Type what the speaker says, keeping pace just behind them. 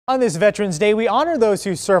On this Veterans Day, we honor those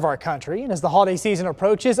who serve our country, and as the holiday season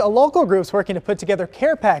approaches, a local group's working to put together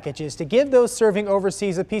care packages to give those serving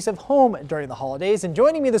overseas a piece of home during the holidays. And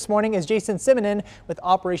joining me this morning is Jason Simonin with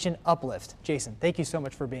Operation Uplift. Jason, thank you so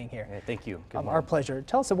much for being here. Yeah, thank you. Our pleasure.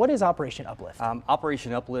 Tell us, what is Operation Uplift?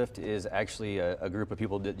 Operation Uplift is actually a group of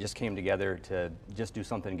people that just came together to just do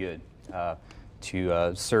something good,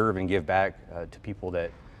 to serve and give back to people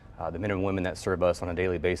that, the men and women that serve us on a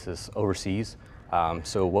daily basis overseas.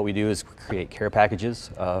 So what we do is create care packages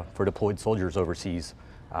for deployed soldiers overseas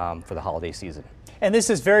for the holiday season. And this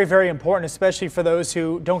is very, very important, especially for those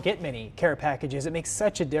who don't get many care packages. It makes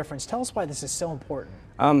such a difference. Tell us why this is so important.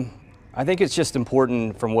 I think it's just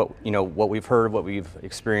important from what we've heard, what we've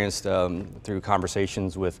experienced through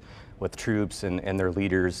conversations with troops and their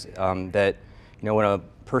leaders, that when a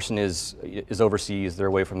person is overseas, they're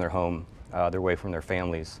away from their home, they're away from their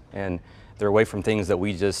families, and they're away from things that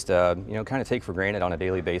we just kind of take for granted on a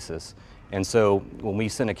daily basis. And so when we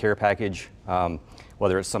send a care package,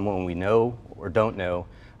 whether it's someone we know or don't know,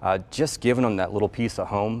 just giving them that little piece of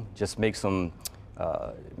home just makes them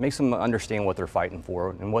understand what they're fighting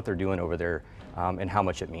for and what they're doing over there, and how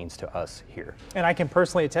much it means to us here. And I can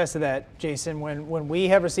personally attest to that, Jason. When we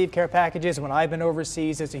have received care packages, when I've been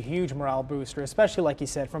overseas, it's a huge morale booster, especially, like you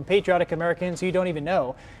said, from patriotic Americans who you don't even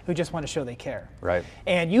know, who just want to show they care. Right.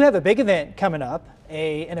 And you have a big event coming up,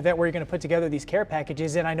 an event where you're going to put together these care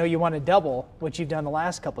packages, and I know you want to double what you've done the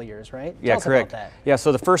last couple of years, right? Yeah, Tell us correct. about that. Yeah,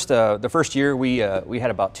 so the first year we had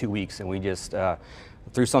about 2 weeks, and we just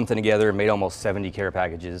threw something together and made almost 70 care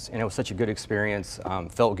packages, and it was such a good experience.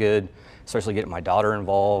 Felt good, especially getting my daughter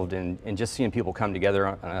involved and just seeing people come together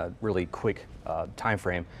on a really quick time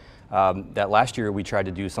frame. That last year we tried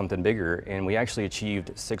to do something bigger, and we actually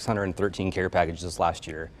achieved 613 care packages last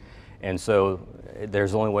year. And so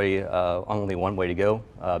there's only one way to go,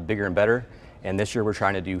 bigger and better. And this year we're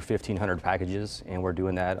trying to do 1,500 packages, and we're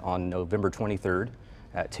doing that on November 23rd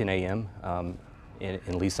at 10 a.m.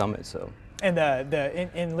 In Lee Summit. So. And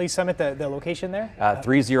in Lee Summit, the location there?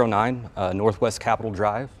 309 Northwest Capitol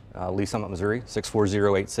Drive, Lee Summit, Missouri,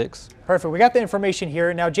 64086. Perfect. We got the information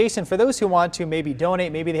here. Now, Jason, for those who want to maybe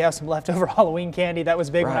donate, maybe they have some leftover Halloween candy. That was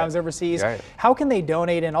big when I was overseas. Right. How can they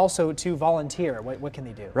donate, and also to volunteer? What can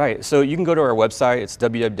they do? Right. So you can go to our website. It's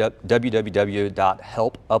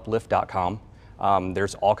www.helpuplift.com.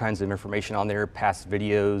 There's all kinds of information on there, past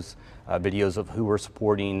videos, videos of who we're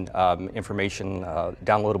supporting, information,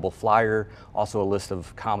 downloadable flyer, also a list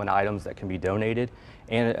of common items that can be donated,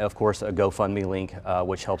 and of course a GoFundMe link,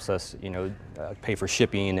 which helps us, pay for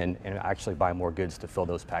shipping and actually buy more goods to fill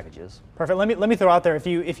those packages. Perfect. Let me throw out there, if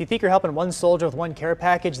you think you're helping one soldier with one care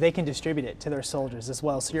package, they can distribute it to their soldiers as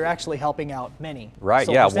well. So you're actually helping out many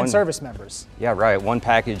soldiers and service members. Yeah, right. One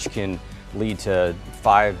package can lead to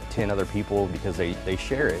 5-10 other people because they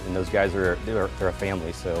share it, and those guys they're a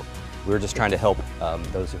family. So we're just trying to help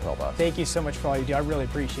those who help us. Thank you so much for all you do. I really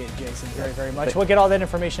appreciate it, Jason, very, very much. We'll get all that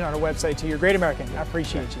information on our website too. You're a great American. I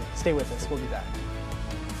appreciate you. Stay with us. We'll be back.